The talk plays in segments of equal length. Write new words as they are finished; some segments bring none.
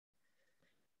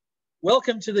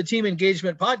Welcome to the Team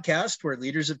Engagement Podcast, where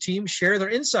leaders of teams share their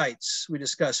insights. We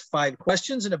discuss 5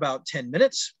 questions in about 10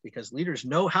 minutes because leaders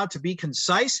know how to be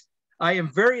concise. I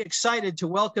am very excited to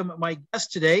welcome my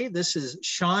guest today. This is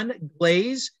Sean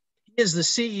Glaze. He is the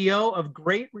CEO of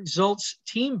Great Results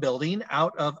Team Building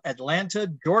out of Atlanta,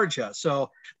 Georgia. So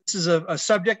this is a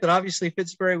subject that obviously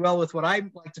fits very well with what I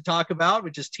like to talk about,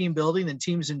 which is team building and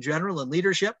teams in general and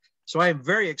leadership. So I am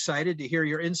very excited to hear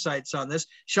your insights on this.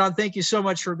 Sean, thank you so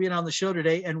much for being on the show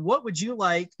today. And what would you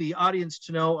like the audience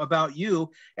to know about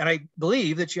you? And I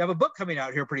believe that you have a book coming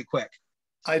out here pretty quick.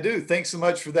 I do. Thanks so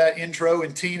much for that intro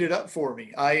and teeing it up for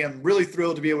me. I am really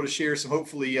thrilled to be able to share some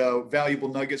hopefully valuable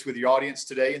nuggets with your audience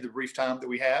today in the brief time that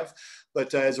we have.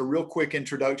 But as a real quick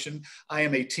introduction, I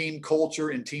am a team culture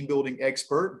and team building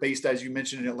expert based, as you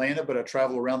mentioned, in Atlanta, but I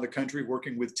travel around the country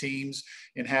working with teams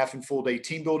in half and full day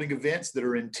team building events that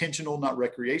are intentional, not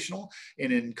recreational,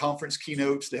 and in conference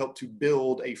keynotes to help to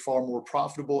build a far more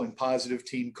profitable and positive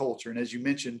team culture. And as you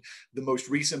mentioned, the most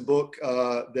recent book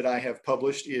that I have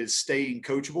published is Staying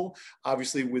Coachable.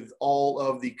 Obviously, with all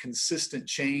of the consistent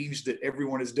change that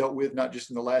everyone has dealt with, not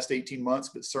just in the last 18 months,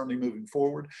 but certainly moving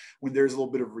forward, when there's a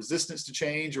little bit of resistance to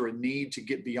change or a need to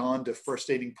get beyond a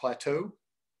frustrating plateau,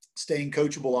 Staying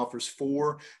Coachable offers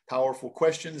 4 powerful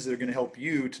questions that are going to help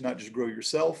you to not just grow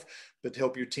yourself, but to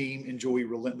help your team enjoy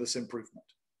relentless improvement.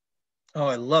 Oh,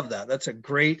 I love that. That's a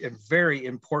great and very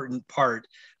important part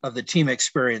of the team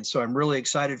experience. So I'm really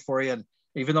excited for you. And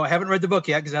even though I haven't read the book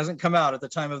yet, because it hasn't come out at the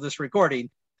time of this recording,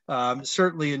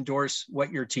 certainly endorse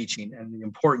what you're teaching and the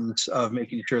importance of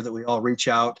making sure that we all reach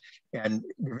out and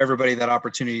give everybody that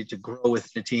opportunity to grow within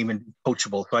the team and be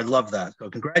coachable. So I love that. So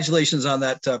congratulations on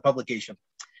that publication.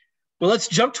 Well, let's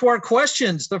jump to our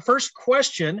questions. The first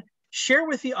question, share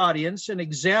with the audience an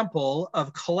example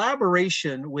of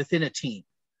collaboration within a team.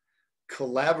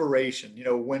 Collaboration. You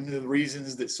know, one of the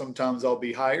reasons that sometimes I'll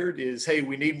be hired is, hey,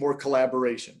 we need more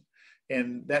collaboration.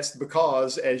 And that's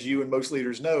because, as you and most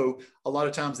leaders know, a lot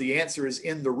of times the answer is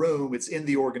in the room, it's in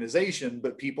the organization,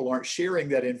 but people aren't sharing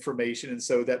that information. And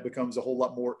so that becomes a whole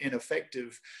lot more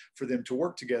ineffective for them to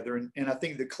work together. And I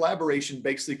think the collaboration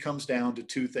basically comes down to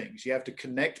 2 things. You have to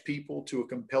connect people to a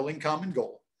compelling common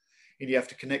goal, and you have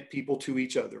to connect people to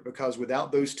each other, because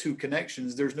without those 2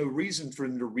 connections, there's no reason for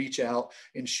them to reach out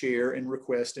and share and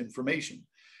request information.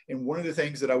 And one of the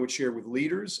things that I would share with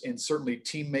leaders and certainly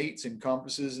teammates in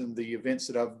conferences and the events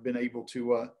that I've been able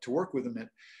to work with them in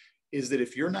is that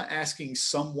if you're not asking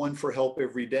someone for help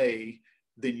every day,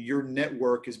 then your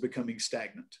network is becoming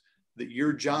stagnant. That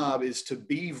your job is to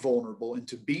be vulnerable and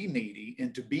to be needy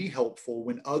and to be helpful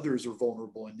when others are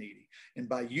vulnerable and needy. And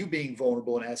by you being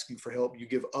vulnerable and asking for help, you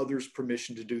give others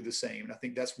permission to do the same. And I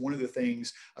think that's one of the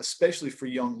things, especially for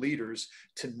young leaders,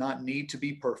 to not need to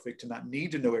be perfect, to not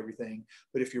need to know everything.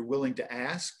 But if you're willing to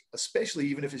ask, especially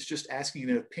even if it's just asking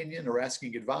an opinion or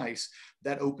asking advice,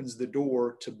 that opens the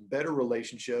door to better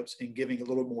relationships and giving a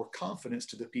little more confidence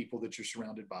to the people that you're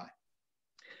surrounded by.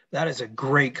 That is a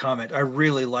great comment. I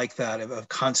really like that of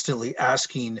constantly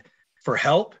asking for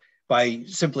help by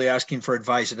simply asking for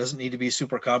advice. It doesn't need to be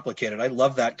super complicated. I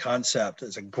love that concept.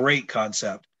 It's a great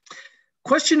concept.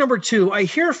 Question number 2, I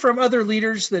hear from other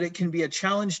leaders that it can be a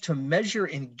challenge to measure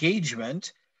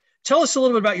engagement. Tell us a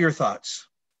little bit about your thoughts.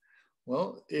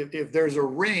 Well, if there's a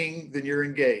ring, then you're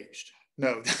engaged.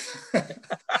 No.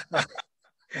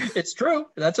 It's true.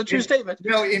 That's a true statement. You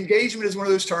know, engagement is one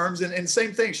of those terms, and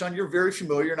same thing, Sean, you're very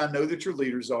familiar, and I know that your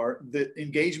leaders are, that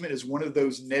engagement is one of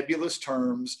those nebulous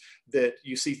terms that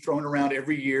you see thrown around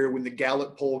every year when the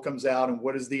Gallup poll comes out, and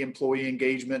what is the employee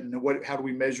engagement, and how do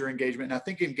we measure engagement? And I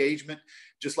think engagement,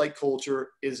 just like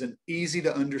culture, is an easy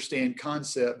to understand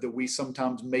concept that we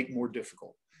sometimes make more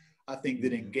difficult. I think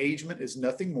that engagement is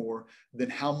nothing more than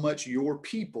how much your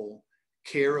people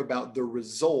care about the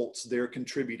results they're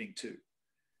contributing to.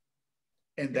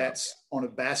 And that's on a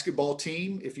basketball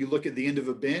team. If you look at the end of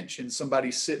a bench and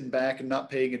somebody's sitting back and not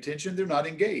paying attention, they're not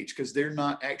engaged because they're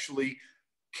not actually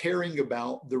caring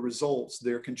about the results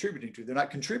they're contributing to. They're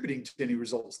not contributing to any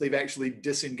results. They've actually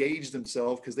disengaged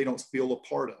themselves because they don't feel a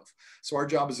part of. So our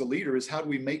job as a leader is, how do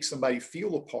we make somebody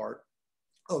feel a part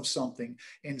of something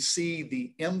and see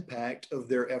the impact of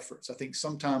their efforts? I think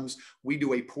sometimes we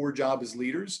do a poor job as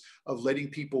leaders of letting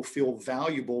people feel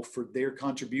valuable for their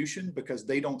contribution because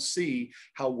they don't see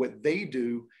how what they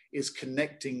do is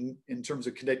connecting, in terms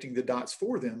of connecting the dots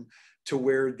for them, to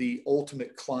where the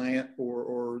ultimate client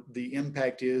or the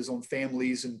impact is on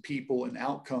families and people and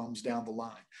outcomes down the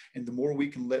line. And the more we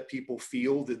can let people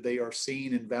feel that they are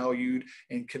seen and valued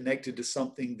and connected to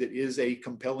something that is a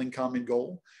compelling common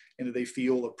goal, and that they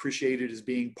feel appreciated as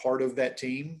being part of that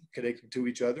team, connected to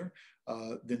each other,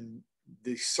 then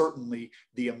certainly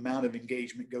the amount of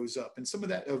engagement goes up. And some of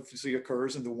that obviously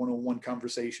occurs in the one-on-one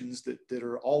conversations that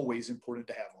are always important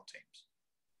to have on teams.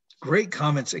 Great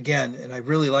comments again. And I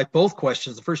really like both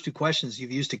questions. The first two questions,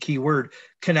 you've used a key word,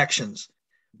 connections,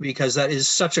 because that is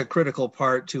such a critical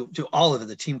part to all of it,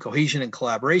 the team cohesion and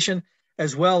collaboration,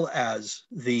 as well as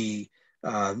the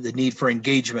need for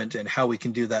engagement and how we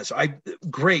can do that. So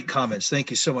great comments. Thank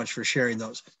you so much for sharing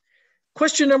those.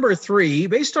 Question number 3,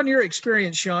 based on your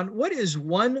experience, Sean, what is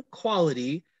one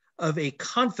quality of a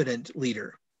confident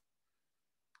leader?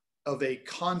 Of a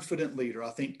confident leader,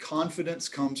 I think confidence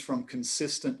comes from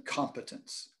consistent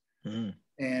competence.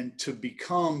 And to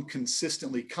become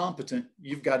consistently competent,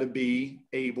 you've got to be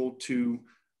able to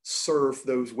surf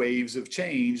those waves of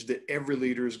change that every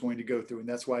leader is going to go through. And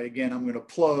that's why, again, I'm going to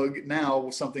plug now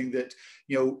something that,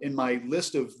 in my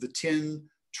list of the 10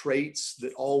 traits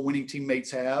that all winning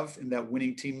teammates have in that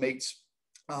Winning Teammates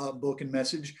book and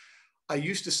message, I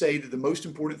used to say that the most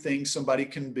important thing somebody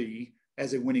can be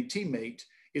as a winning teammate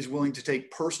is willing to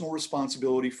take personal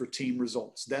responsibility for team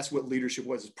results. That's what leadership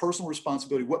was, is personal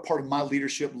responsibility. What part of my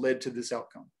leadership led to this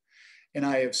outcome? And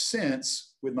I have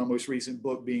since, with my most recent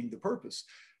book being The Purpose,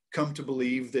 come to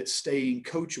believe that staying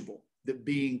coachable, that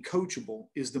being coachable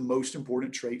is the most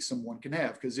important trait someone can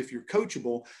have. Because if you're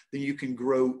coachable, then you can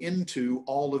grow into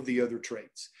all of the other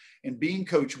traits. And being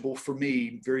coachable for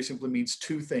me very simply means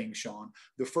 2 things, Sean.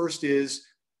 The first is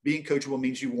being coachable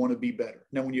means you want to be better.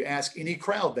 Now, when you ask any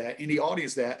crowd that, any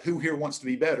audience that, who here wants to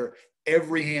be better,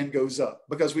 every hand goes up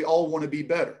because we all want to be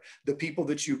better. The people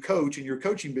that you coach in your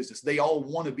coaching business, they all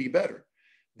want to be better.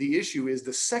 The issue is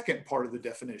the second part of the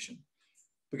definition,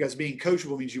 because being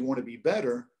coachable means you want to be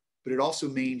better, but it also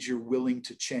means you're willing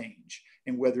to change.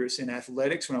 And whether it's in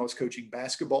athletics, when I was coaching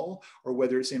basketball, or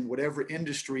whether it's in whatever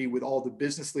industry with all the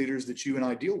business leaders that you and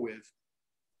I deal with,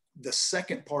 the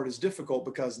second part is difficult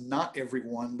because not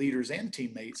everyone, leaders and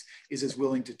teammates, is as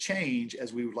willing to change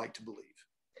as we would like to believe.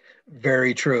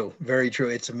 Very true. Very true.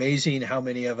 It's amazing how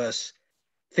many of us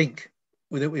think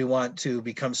that we want to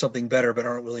become something better, but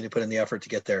aren't willing to put in the effort to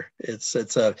get there. It's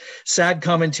a sad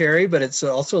commentary, but it's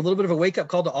also a little bit of a wake up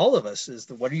call to all of us, is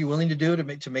what are you willing to do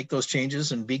to make those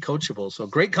changes and be coachable? So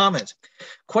great comments.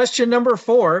 Question number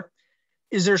 4,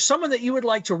 is there someone that you would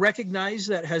like to recognize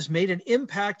that has made an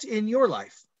impact in your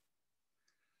life?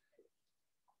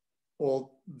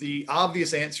 Well, the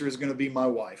obvious answer is going to be my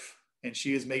wife, and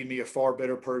she has made me a far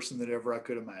better person than ever I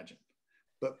could imagine.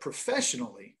 But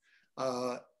professionally,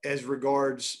 as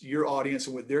regards your audience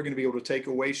and what they're going to be able to take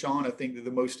away, Sean, I think that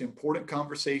the most important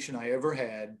conversation I ever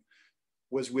had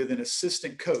was with an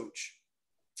assistant coach.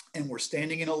 And we're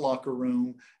standing in a locker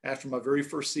room after my very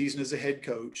first season as a head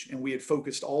coach. And we had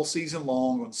focused all season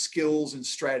long on skills and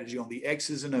strategy, on the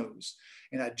X's and O's.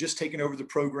 And I'd just taken over the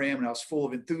program, and I was full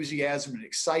of enthusiasm and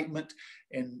excitement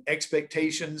and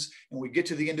expectations. And we get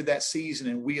to the end of that season,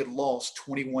 and we had lost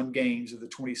 21 games of the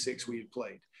 26 we had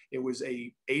played. It was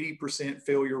a 80%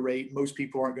 failure rate. Most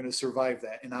people aren't going to survive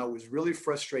that. And I was really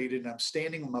frustrated, and I'm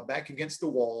standing with my back against the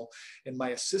wall. And my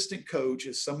assistant coach,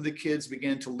 as some of the kids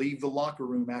began to leave the locker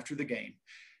room after the game,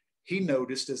 he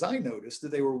noticed, as I noticed,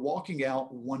 that they were walking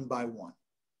out one by one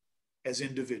as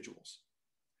individuals.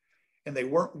 And they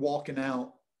weren't walking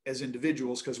out as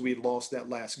individuals because we had lost that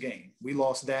last game. We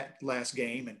lost that last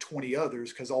game and 20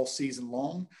 others because all season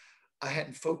long, I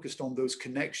hadn't focused on those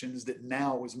connections that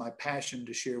now was my passion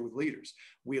to share with leaders.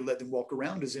 We had let them walk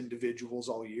around as individuals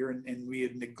all year, and we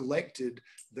had neglected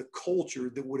the culture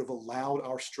that would have allowed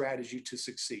our strategy to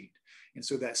succeed. And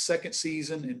so that second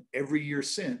season and every year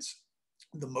since,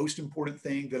 the most important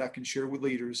thing that I can share with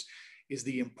leaders is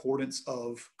the importance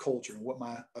of culture. And what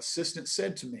my assistant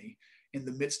said to me in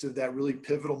the midst of that really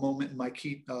pivotal moment in my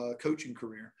key coaching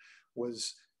career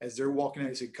was, as they're walking out,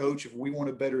 he said, "Coach, if we want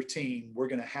a better team, we're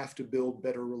going to have to build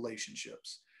better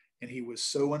relationships." And he was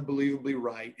so unbelievably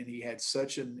right. And he had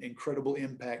such an incredible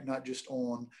impact, not just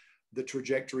on the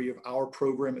trajectory of our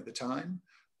program at the time,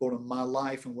 but on my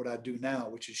life and what I do now,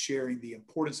 which is sharing the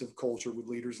importance of culture with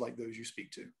leaders like those you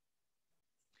speak to.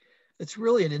 It's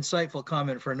really an insightful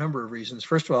comment for a number of reasons.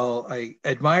 First of all, I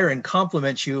admire and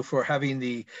compliment you for having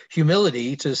the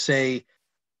humility to say,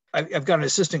 I've got an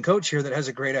assistant coach here that has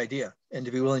a great idea, and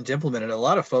to be willing to implement it. A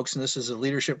lot of folks, and this is a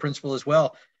leadership principle as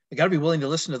well, you got to be willing to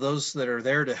listen to those that are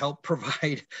there to help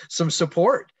provide some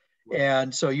support. Right.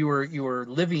 And so you were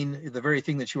living the very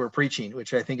thing that you were preaching,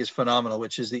 which I think is phenomenal,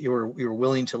 which is that you were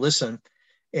willing to listen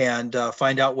and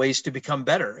find out ways to become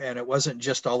better. And it wasn't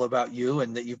just all about you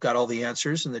and that you've got all the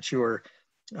answers and that you were,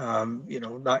 not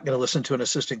going to listen to an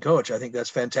assistant coach. I think that's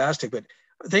fantastic. But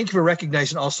Thank you for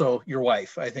recognizing also your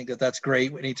wife. I think that that's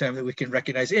great. Anytime that we can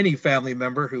recognize any family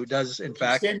member who does, in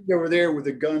fact. Standing over there with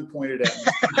a gun pointed at me.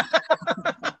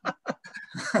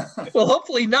 Well,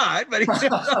 hopefully not, but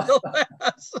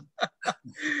nonetheless.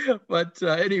 But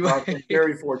anyway. I've been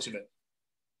very fortunate.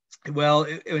 Well,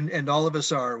 and all of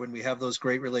us are, when we have those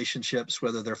great relationships,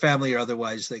 whether they're family or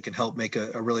otherwise, they can help make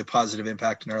a really positive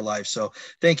impact in our life. So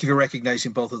thank you for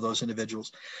recognizing both of those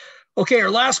individuals. Okay,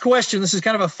 our last question. This is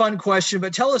kind of a fun question,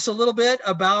 but tell us a little bit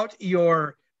about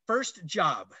your first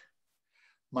job.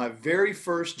 My very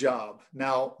first job.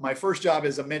 Now, my first job,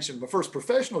 as I mentioned, my first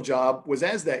professional job was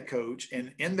as that coach.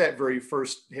 And in that very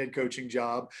first head coaching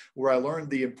job, where I learned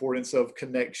the importance of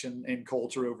connection and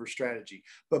culture over strategy.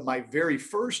 But my very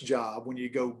first job, when you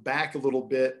go back a little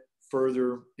bit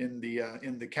further in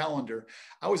the calendar,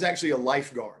 I was actually a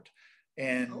lifeguard.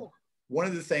 And one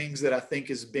of the things that I think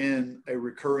has been a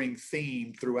recurring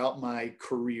theme throughout my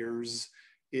careers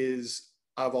is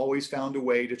I've always found a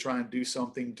way to try and do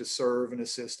something to serve and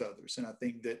assist others. And I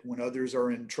think that when others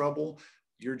are in trouble,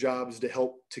 your job is to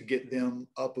help to get them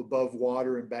up above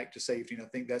water and back to safety. And I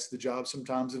think that's the job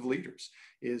sometimes of leaders,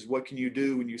 is what can you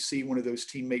do when you see one of those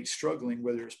teammates struggling,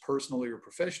 whether it's personally or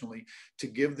professionally, to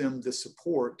give them the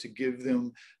support, to give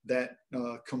them that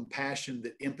compassion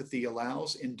that empathy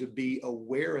allows, and to be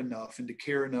aware enough and to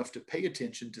care enough to pay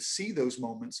attention to see those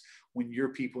moments when your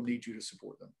people need you to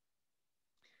support them.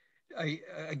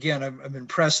 I'm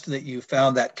impressed that you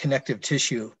found that connective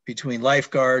tissue between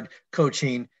lifeguard,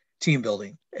 coaching, team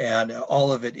building, and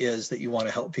all of it is that you want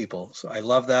to help people. So I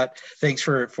love that. Thanks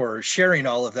for sharing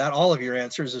all of that, all of your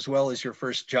answers, as well as your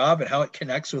first job and how it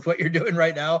connects with what you're doing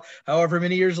right now, however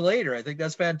many years later. I think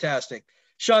that's fantastic.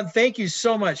 Sean, thank you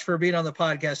so much for being on the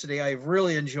podcast today. I've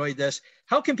really enjoyed this.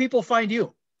 How can people find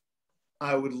you?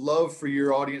 I would love for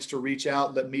your audience to reach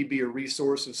out. Let me be a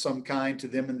resource of some kind to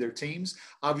them and their teams.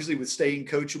 Obviously, with Staying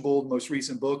Coachable, the most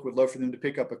recent book, would love for them to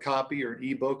pick up a copy or an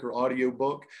ebook or audio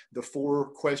book. The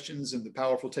 4 questions and the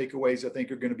powerful takeaways, I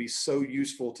think, are going to be so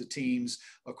useful to teams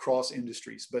across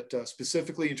industries. But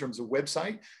specifically in terms of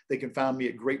website, they can find me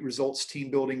at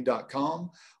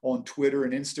greatresultsteambuilding.com. On Twitter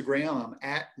and Instagram, I'm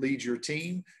at Lead Your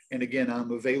Team. And again,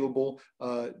 I'm available,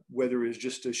 whether it's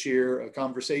just to share a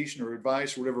conversation or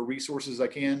advice or whatever resources I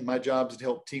can. My job is to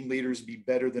help team leaders be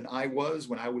better than I was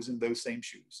when I was in those same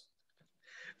shoes.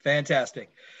 Fantastic.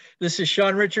 This is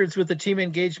Sean Richards with the Team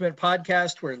Engagement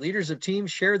Podcast, where leaders of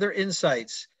teams share their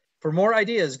insights. For more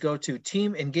ideas, go to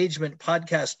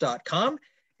teamengagementpodcast.com.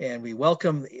 And we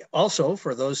welcome also,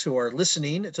 for those who are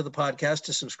listening to the podcast,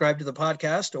 to subscribe to the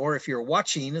podcast. Or if you're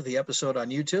watching the episode on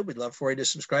YouTube, we'd love for you to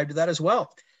subscribe to that as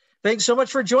well. Thanks so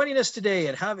much for joining us today,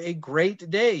 and have a great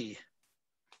day.